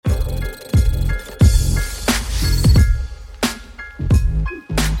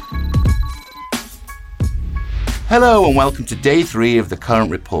Hello and welcome to Day 3 of the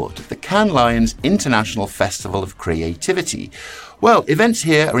current report of the Cannes Lions International Festival of Creativity. Well, events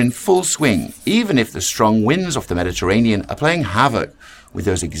here are in full swing, even if the strong winds off the Mediterranean are playing havoc with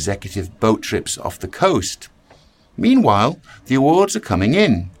those executive boat trips off the coast. Meanwhile, the awards are coming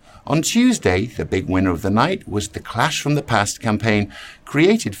in. On Tuesday, the big winner of the night was the Clash from the Past campaign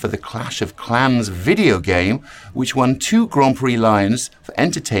created for the Clash of Clans video game, which won 2 Grand Prix Lions for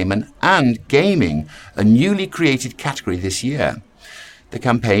entertainment and gaming, a newly created category this year. The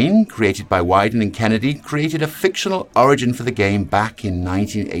campaign, created by Wyden and Kennedy, created a fictional origin for the game back in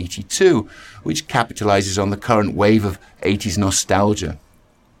 1982, which capitalizes on the current wave of 80s nostalgia.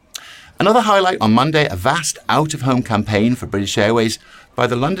 Another highlight on Monday, a vast out-of-home campaign for British Airways by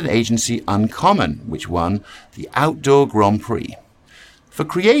the London agency Uncommon, which won the Outdoor Grand Prix. For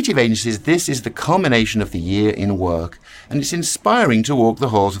creative agencies, this is the culmination of the year in work, and it's inspiring to walk the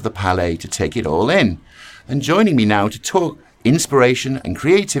halls of the Palais to take it all in. And joining me now to talk inspiration and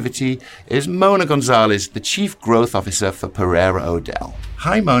creativity is Mona Gonzalez, the Chief Growth Officer for Pereira Odell.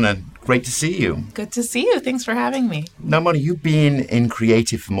 Hi, Mona. Great to see you. Good to see you. Thanks for having me. Now, Mona, you've been in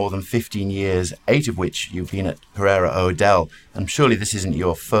creative for more than 15 years, 8 of which you've been at Pereira Odell. And surely this isn't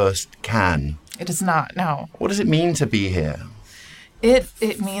your first Cannes. It is not, no. What does it mean to be here?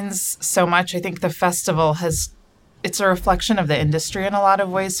 It means so much. I think the festival it's a reflection of the industry in a lot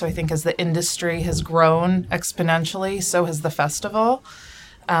of ways. So I think as the industry has grown exponentially, so has the festival.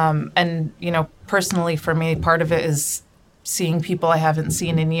 And, personally for me, part of it is seeing people I haven't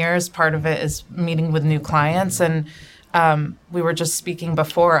seen in years. Part of it is meeting with new clients. And we were just speaking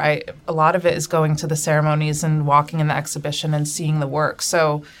before, a lot of it is going to the ceremonies and walking in the exhibition and seeing the work.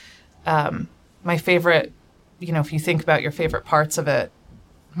 So my favorite, if you think about your favorite parts of it,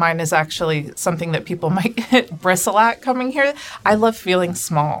 mine is actually something that people might bristle at coming here. I love feeling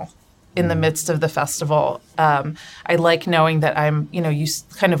small in the midst of the festival. I like knowing that you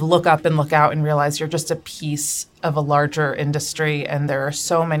kind of look up and look out and realize you're just a piece of a larger industry, and there are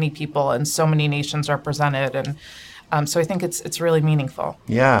so many people and so many nations represented, and so I think it's really meaningful.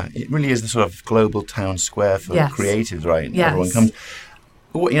 Yeah, it really is the sort of global town square for creatives, right? Yes. Everyone comes.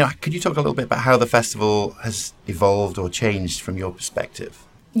 Could you talk a little bit about how the festival has evolved or changed from your perspective?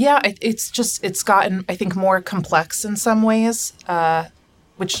 Yeah, it's gotten, I think, more complex in some ways,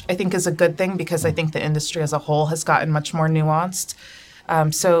 which I think is a good thing because I think the industry as a whole has gotten much more nuanced.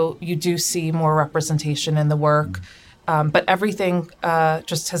 So you do see more representation in the work, but everything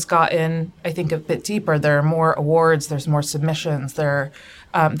just has gotten, I think, a bit deeper. There are more awards, there's more submissions, there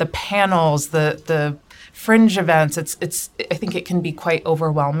are the panels, the fringe events. I think it can be quite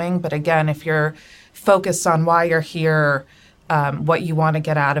overwhelming. But again, if you're focused on why you're here, what you want to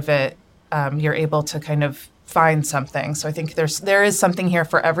get out of it, you're able to kind of find something. So I think there is something here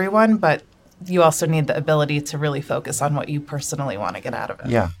for everyone, but you also need the ability to really focus on what you personally want to get out of it.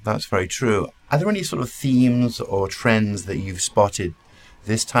 Yeah, that's very true. Are there any sort of themes or trends that you've spotted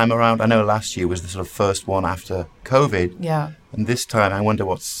this time around? I know last year was the sort of first one after COVID. Yeah. And this time I wonder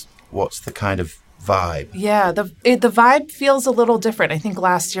what's the kind of vibe? Yeah, the vibe feels a little different. I think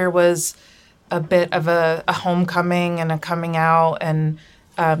last year was a bit of a homecoming and a coming out, and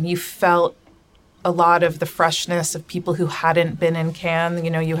you felt a lot of the freshness of people who hadn't been in Cannes.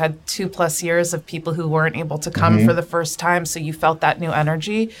 You had 2+ years of people who weren't able to come for the first time, so you felt that new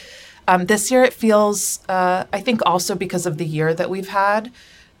energy. This year it feels, I think also because of the year that we've had,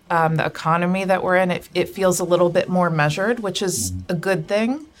 the economy that we're in, it feels a little bit more measured, which is a good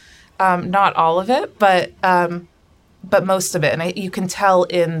thing. Not all of it, but most of it. And you can tell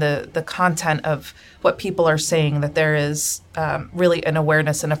in the content of what people are saying that there is really an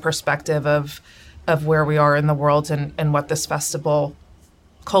awareness and a perspective of where we are in the world and what this festival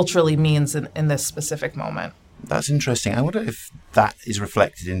culturally means in this specific moment. That's interesting. I wonder if that is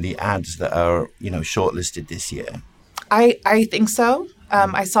reflected in the ads that are, shortlisted this year. I think so.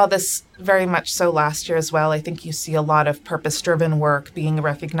 I saw this very much so last year as well. I think you see a lot of purpose-driven work being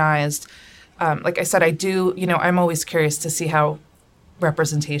recognized. Like I said, I'm always curious to see how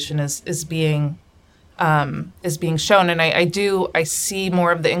representation is being shown. And I see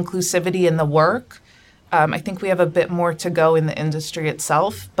more of the inclusivity in the work. I think we have a bit more to go in the industry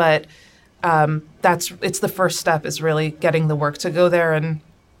itself, but it's the first step is really getting the work to go there. And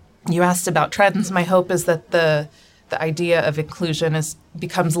you asked about trends. My hope is that the idea of inclusion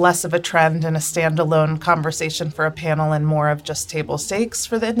becomes less of a trend and a standalone conversation for a panel and more of just table stakes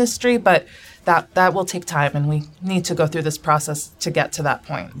for the industry. But that will take time, and we need to go through this process to get to that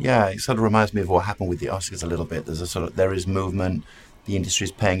point. Yeah, it sort of reminds me of what happened with the Oscars a little bit. There is movement, the industry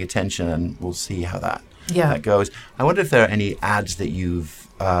is paying attention, and we'll see how that goes. I wonder if there are any ads that you've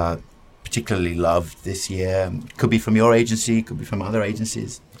particularly loved this year? Could be from your agency, could be from other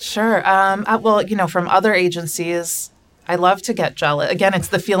agencies. Sure. Well, from other agencies, I love to get jealous. Again, it's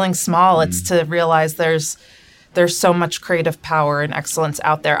the feeling small. It's to realize there's so much creative power and excellence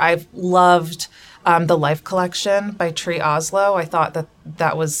out there. I've loved the Life Collection by Tree Oslo. I thought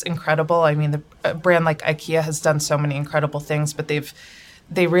that was incredible. I mean, a brand like IKEA has done so many incredible things, but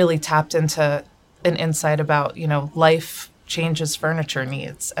they really tapped into an insight about, life changes furniture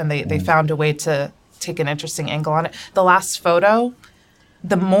needs, and they found a way to take an interesting angle on it. The Last Photo,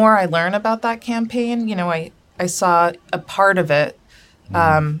 the more I learn about that campaign, I saw a part of it,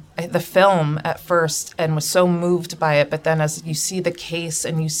 the film at first, and was so moved by it, but then as you see the case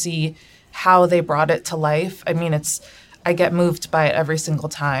and you see how they brought it to life, I mean, I get moved by it every single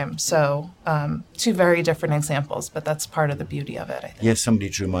time. So two very different examples, but that's part of the beauty of it, I think. Yes, somebody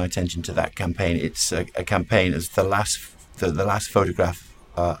drew my attention to that campaign. It's a campaign as the last photograph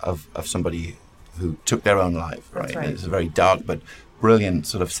of somebody who took their own life, right? That's right. It's a very dark but brilliant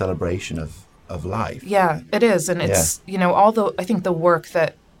sort of celebration of life. Yeah, it is. And it's, I think the work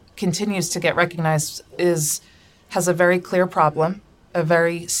that continues to get recognized has a very clear problem, a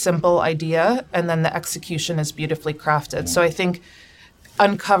very simple idea, and then the execution is beautifully crafted. So I think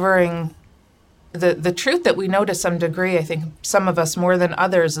uncovering the truth that we know to some degree, I think some of us more than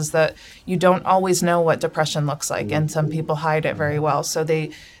others, is that you don't always know what depression looks like, and some people hide it very well. So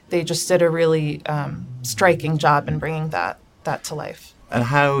they just did a really striking job in bringing that to life. And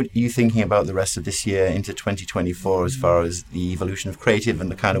how are you thinking about the rest of this year into 2024 as far as the evolution of creative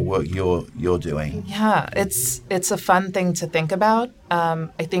and the kind of work you're doing? Yeah, it's a fun thing to think about. I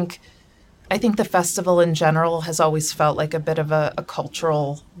think the festival in general has always felt like a bit of a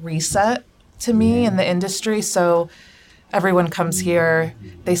cultural reset to me in the industry. So everyone comes here,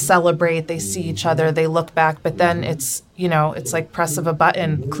 they celebrate, they see each other, they look back, but then it's like press of a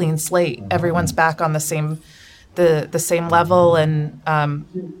button, clean slate. Everyone's back on the same level and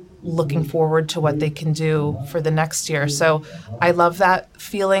looking forward to what they can do for the next year. So I love that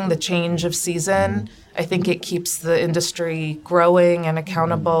feeling, the change of season. I think it keeps the industry growing and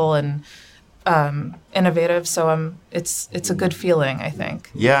accountable and innovative. So it's a good feeling, I think.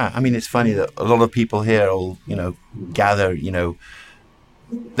 Yeah, I mean, it's funny that a lot of people here all, gather,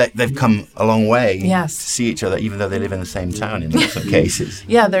 they've come a long way to see each other, even though they live in the same town in some cases.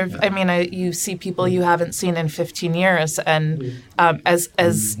 Yeah, you see people you haven't seen in 15 years, and as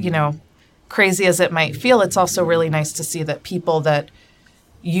crazy as it might feel, it's also really nice to see that people that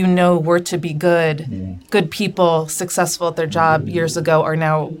were to be good people, successful at their job years ago, are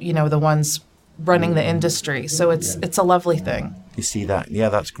now the ones running the industry. So it's a lovely thing. You see that? Yeah,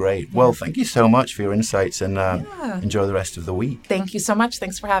 that's great. Well, thank you so much for your insights, and enjoy the rest of the week. Thank you so much.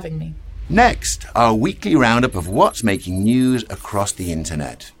 Thanks for having me. Next, our weekly roundup of what's making news across the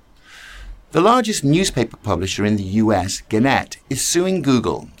internet. The largest newspaper publisher in the US, Gannett, is suing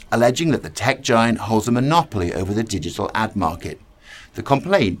Google, alleging that the tech giant holds a monopoly over the digital ad market. The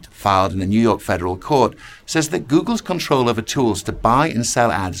complaint, filed in a New York federal court, says that Google's control over tools to buy and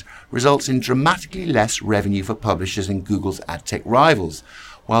sell ads results in dramatically less revenue for publishers than Google's ad tech rivals,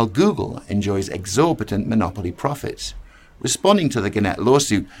 while Google enjoys exorbitant monopoly profits. Responding to the Gannett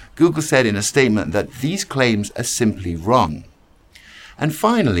lawsuit, Google said in a statement that these claims are simply wrong. And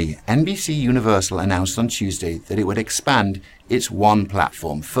finally, NBC Universal announced on Tuesday that it would expand its One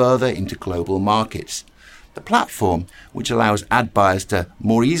platform further into global markets. The platform, which allows ad buyers to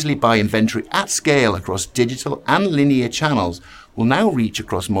more easily buy inventory at scale across digital and linear channels, will now reach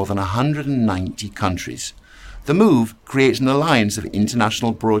across more than 190 countries. The move creates an alliance of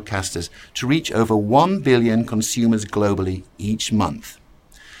international broadcasters to reach over 1 billion consumers globally each month.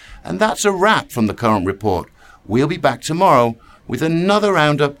 And that's a wrap from the current report. We'll be back tomorrow with another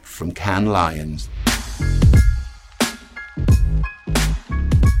roundup from Cannes Lions.